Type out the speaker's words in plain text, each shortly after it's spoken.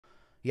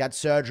He had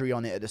surgery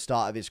on it at the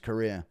start of his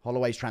career.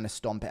 Holloway's trying to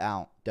stomp it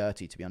out.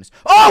 Dirty, to be honest.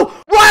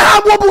 Oh! Right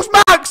hand wobbles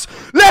Max!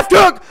 Left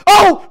hook!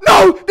 Oh,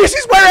 no! This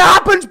is where it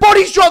happens!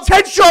 Body shots,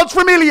 head shots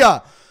from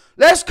Ilia!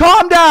 Let's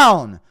calm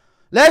down.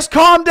 Let's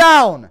calm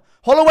down.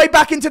 Holloway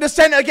back into the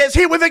center. Gets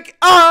hit with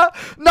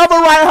another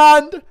right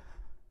hand.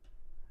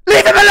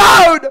 Leave him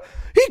alone!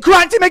 He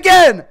cracked him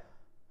again!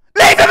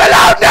 Leave him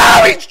alone!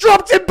 No! He's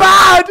dropped him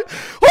bad!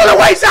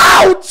 Holloway's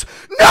out!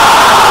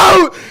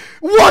 No!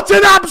 What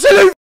an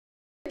absolute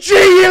G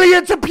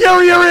Ilia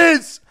Topuria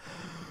is!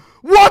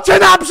 What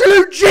an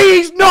absolute G!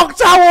 He's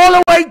knocked out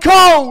Holloway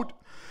cold!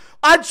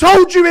 I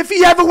told you if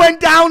he ever went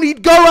down,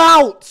 he'd go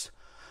out!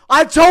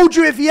 I told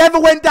you if he ever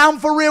went down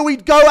for real,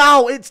 he'd go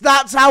out.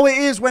 That's how it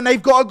is when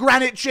they've got a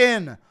granite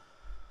chin.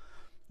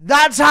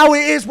 That's how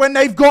it is when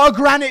they've got a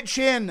granite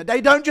chin.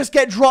 They don't just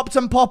get dropped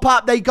and pop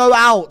up. They go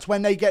out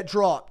when they get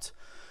dropped.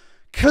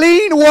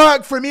 Clean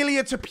work from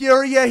Ilia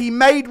Topuria. He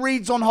made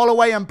reads on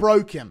Holloway and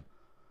broke him.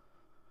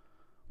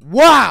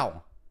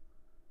 Wow.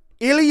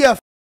 Ilia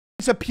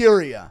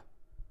Topuria.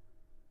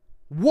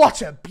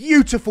 What a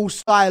beautiful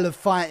style of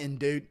fighting,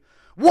 dude.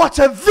 What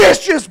a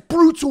vicious,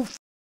 brutal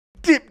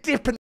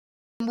dip and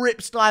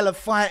rip style of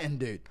fighting,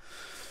 dude.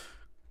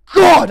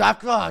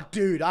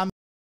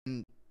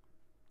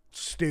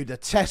 Dude, the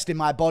test in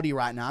my body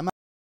right now.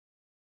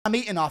 I'm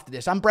eating after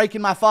this. I'm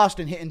breaking my fast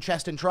and hitting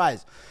chest and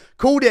tries.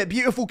 Called it.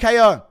 Beautiful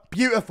KO.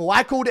 Beautiful.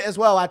 I called it as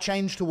well. I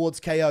changed towards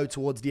KO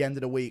towards the end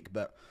of the week,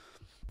 but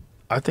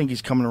I think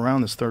he's coming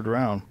around this third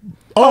round.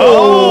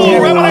 Oh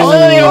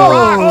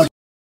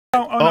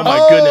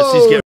my goodness.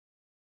 He's getting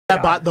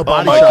the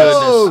body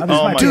shot. Oh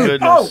my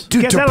goodness.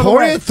 Dude,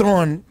 Topuria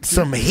throwing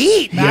some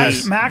heat.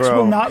 Max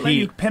will not let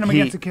you pin him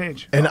against the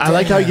cage. And I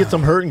like how he gets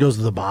him hurt and goes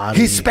to the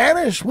body. He's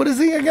Spanish. What is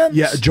he again?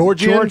 Yeah,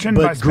 Georgian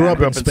but grew up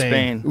in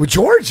Spain.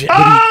 Georgian.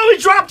 Oh,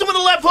 he dropped him with a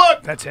left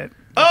hook. That's it.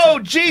 Oh,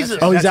 Jesus.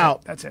 Oh, he's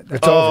out. That's it.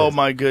 Oh,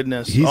 my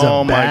goodness. He's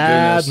a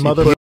bad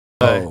mother.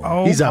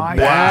 Oh, he's a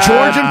bad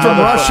Georgian from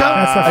Russia?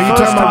 Are you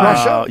talking about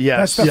Russia?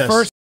 Yes. That's the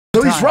first.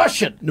 So he's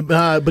Russian,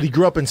 but he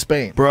grew up in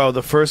Spain. Bro,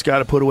 the first guy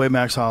to put away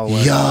Max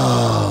Holloway.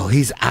 Yo,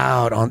 he's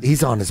out.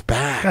 He's on his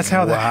back. That's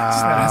how that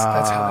ends.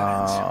 That's how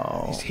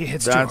that ends. He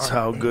hits That's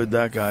how good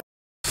that guy.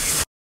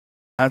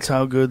 That's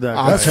how good that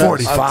guy. That's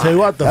 45. I'll tell you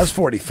what, that's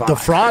 45. The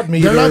fraud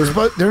meter.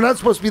 They're not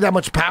supposed to be that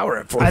much power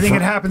at 45. I think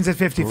it happens at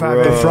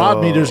 55. The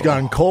fraud meter's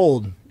gone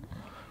cold.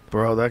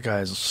 Bro, that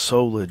guy is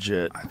so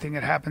legit. I think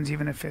it happens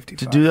even at 55.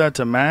 To do that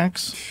to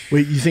Max?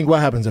 Wait, you think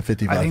what happens at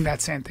 55? I think that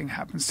same thing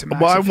happens to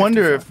Max. Well, I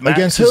wonder if Max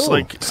against is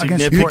like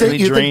significantly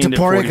you drained think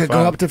Topuria at 45. could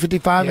go up to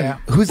 55? Yeah.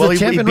 Who's the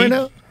champion right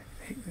now?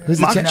 Who's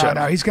the champion?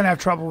 No, he's going to have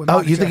trouble with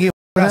you think he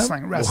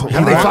wrestling?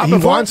 Have they fought before?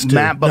 He wants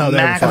to. But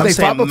Max, I'm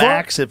saying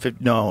Max,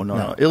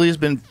 no. Ilia's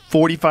been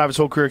 45 his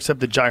whole career except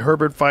the Jai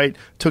Herbert fight.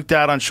 Took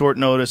that on short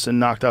notice and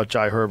knocked out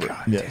Jai Herbert.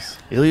 Yes.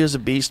 Ilia's a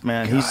beast,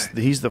 man. He's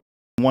the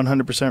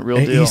 100% real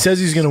deal. He says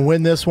he's going to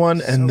win this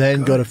one and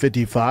then go to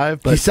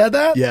 55. But he said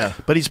that? Yeah.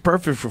 But he's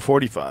perfect for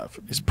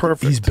 45. He's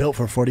perfect. He's built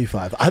for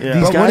 45. Yeah.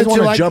 These guys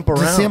want to jump around.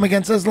 To see him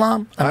against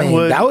Islam? I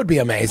mean, that would be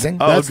amazing.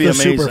 Oh, that's it would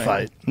the be amazing. super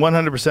fight.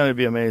 100% it'd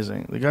be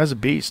amazing. The guy's a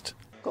beast.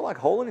 Got like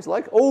a hole in his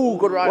leg. Oh,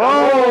 good right.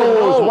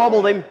 Whoa, he's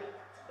wobbled him.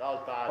 That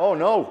was bad. Oh,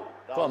 no.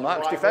 Come on,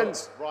 Max,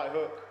 defence. Right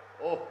hook.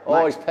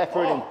 Oh, he's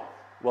peppering him.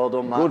 Well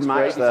done, Max. Good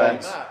Max Great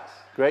defence.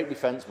 Great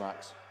defence,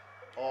 Max.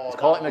 He's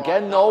caught him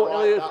again,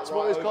 though.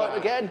 He's caught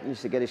him again. He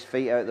needs to get his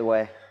feet out of the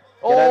way.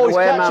 Oh, he's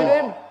catching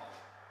him.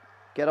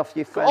 Get off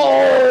your fence.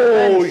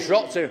 Oh, he's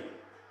dropped him.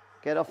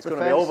 Get off the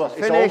fence. It's over. It's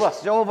finished.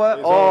 It's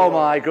over. Oh,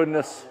 my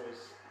goodness.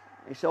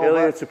 It's over.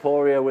 Ilia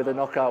Topuria with a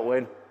knockout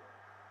win.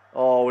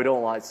 Oh, we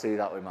don't like to see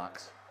that with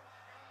Max.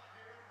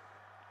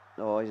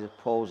 Oh, he's a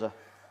poser.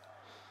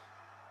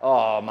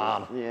 Oh,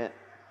 man. Yeah.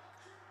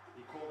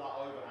 He caught that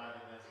overhand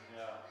in this,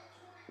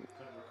 yeah.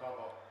 Couldn't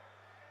recover.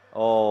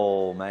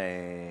 Oh,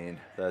 man.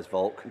 There's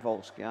Volk.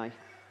 Volk's guy.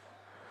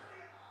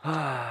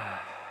 I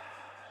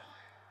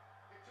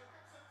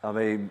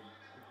mean,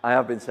 I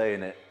have been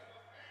saying it,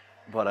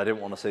 but I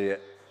didn't want to see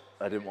it.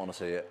 I didn't want to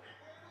see it.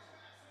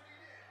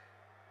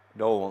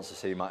 No one wants to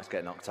see Max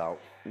get knocked out.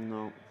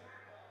 No.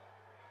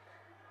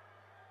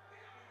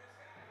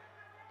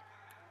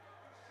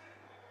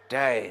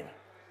 Dang.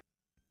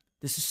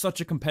 This is such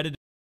a competitive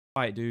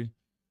fight, dude.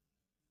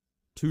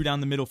 2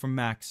 down the middle from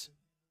Max.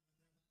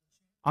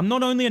 I'm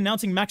not only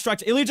announcing Max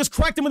strikes. Ilia just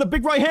cracked him with a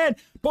big right hand.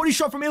 Body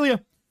shot from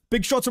Ilia.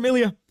 Big shots from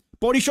Ilia.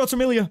 Body shots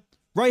from Ilia.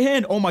 Right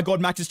hand. Oh my god,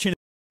 Max's chin is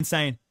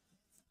insane.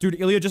 Dude,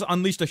 Ilia just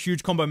unleashed a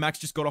huge combo. Max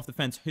just got off the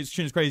fence. His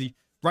chin is crazy.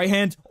 Right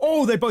hand.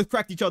 Oh, they both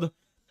cracked each other.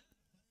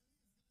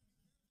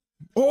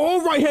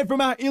 Oh, right hand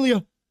from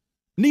Ilia.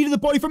 Knee to the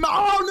body from Max.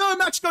 Oh no,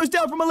 Max goes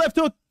down from a left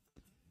hook.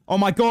 Oh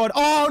my god.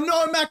 Oh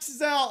no, Max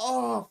is out.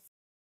 Oh.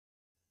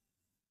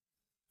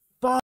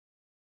 Fuck.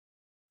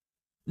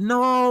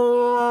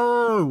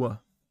 No.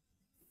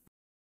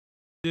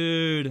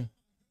 Dude.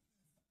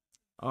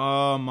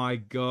 Oh my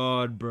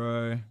god,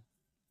 bro.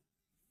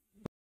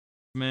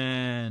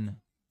 Man.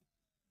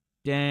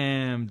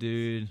 Damn,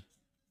 dude.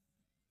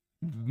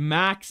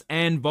 Max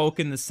and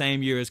Vulcan the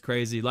same year is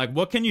crazy. Like,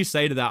 what can you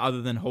say to that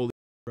other than holy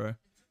bro?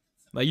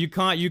 Like, you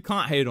can't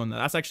hate on that.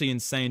 That's actually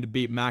insane to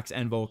beat Max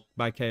and Volk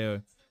by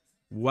KO.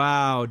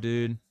 Wow,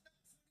 dude.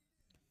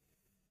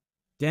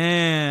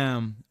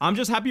 Damn. I'm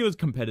just happy it was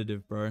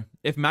competitive, bro.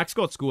 If Max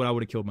got schooled, I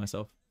would have killed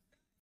myself.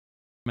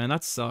 Man,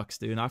 that sucks,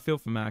 dude. I feel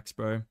for Max,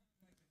 bro.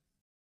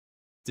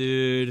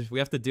 Dude, we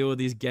have to deal with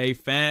these gay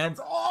fans.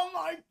 Oh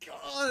my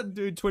god,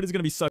 dude. Twitter's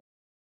gonna be so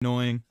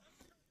annoying.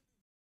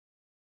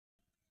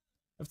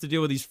 Have to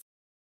deal with these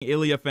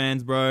Ilia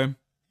fans, bro.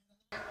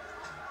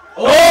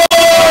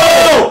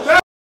 Oh!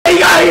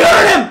 You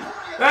hurt him!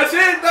 That's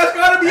it. That's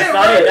gotta be it.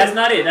 That's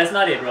not it. That's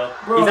not it, bro.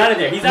 He's out of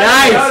there. He's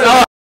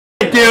out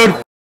of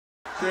there.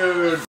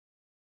 Dude.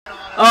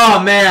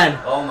 Oh man.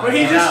 Oh my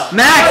god.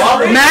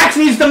 Max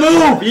needs to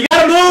move. You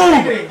gotta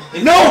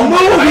move. No,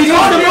 move. He needs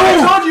to move.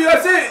 I told you.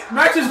 That's it.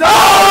 Max is done.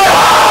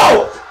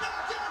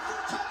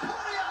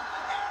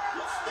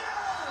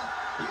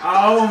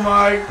 Oh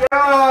my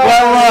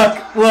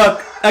god. Well,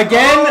 look.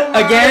 Again,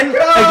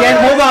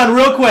 hold on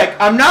real quick.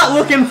 I'm not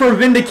looking for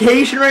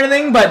vindication or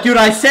anything, but dude,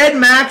 I said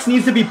Max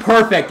needs to be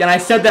perfect, and I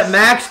said that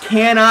Max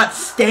cannot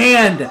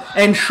stand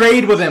and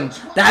trade with him.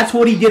 That's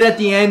what he did at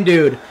the end,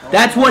 dude.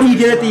 That's what he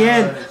did at the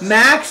end.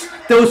 Max,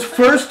 those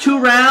first 2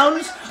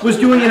 rounds, was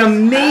doing an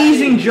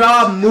amazing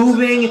job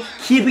moving,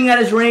 keeping at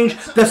his range.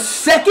 The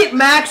second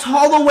Max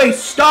Holloway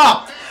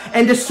stopped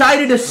and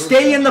decided to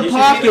stay in the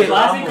pocket,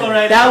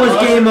 that was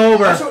game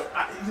over.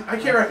 I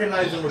can't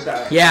recognize him with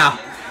that. Yeah.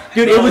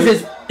 Dude, it was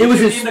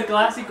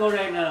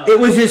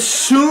as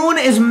soon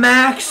as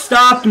Max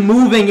stopped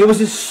moving, it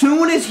was as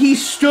soon as he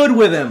stood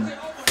with him.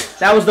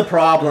 That was the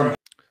problem.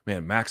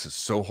 Man, Max is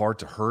so hard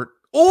to hurt.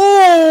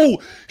 Oh,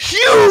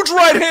 huge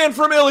right hand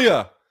from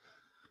Ilia.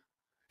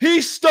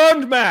 He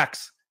stunned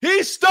Max.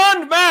 He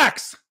stunned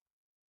Max.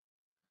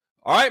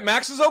 All right,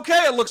 Max is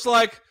okay, it looks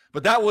like,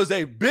 but that was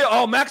a bit.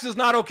 Oh, Max is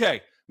not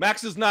okay.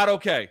 Max is not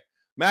okay.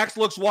 Max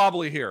looks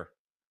wobbly here.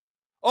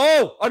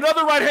 Oh,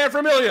 another right hand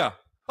from Ilia.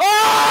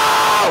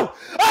 Oh!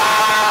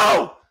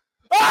 Oh!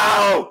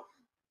 Oh!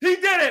 He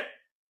did it!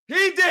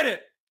 He did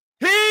it!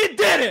 He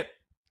did it!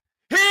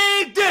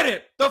 He did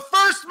it! The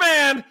first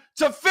man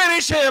to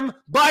finish him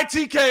by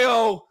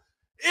TKO,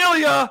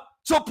 Ilia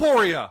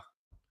Topuria.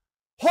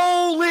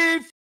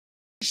 Holy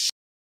shit.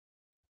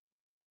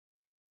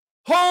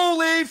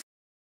 Holy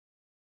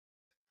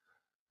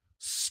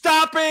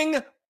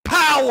stopping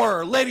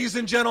power, ladies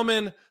and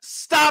gentlemen.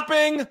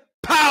 Stopping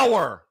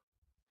power.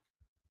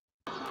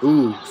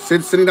 Ooh,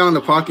 sitting down in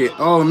the pocket.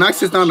 Oh, Max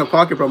sits down in the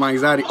pocket, bro. My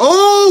anxiety.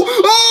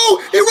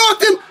 Oh, he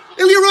rocked him.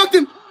 Ilia rocked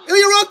him.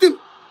 Ilia rocked him.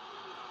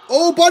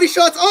 Oh, body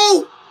shots.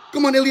 Oh,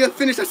 come on, Ilia.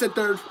 Finish. I said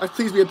third.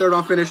 Please be a third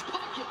round finish.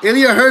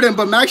 Ilia hurt him,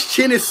 but Max's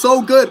chin is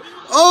so good.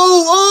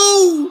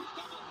 Oh.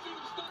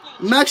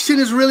 Max's chin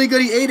is really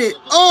good. He ate it.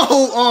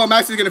 Oh,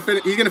 Max is gonna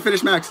finish. He's gonna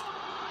finish Max.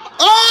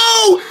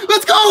 Oh,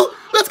 let's go.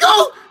 Let's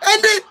go.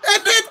 End it.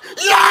 End it.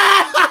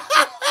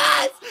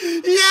 Yes.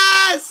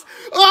 Yes.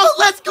 Oh,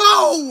 let's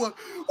go.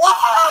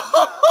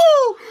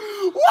 Whoa!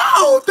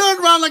 Whoa! Third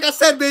round, like I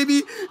said,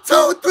 baby.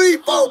 2, 3,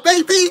 4,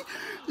 baby.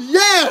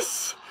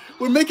 Yes!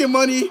 We're making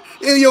money.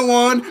 Ilia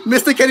won.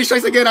 Mr. Kenny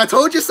strikes again. I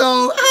told you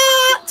so.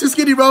 Too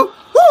skinny, bro.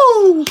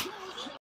 Woo!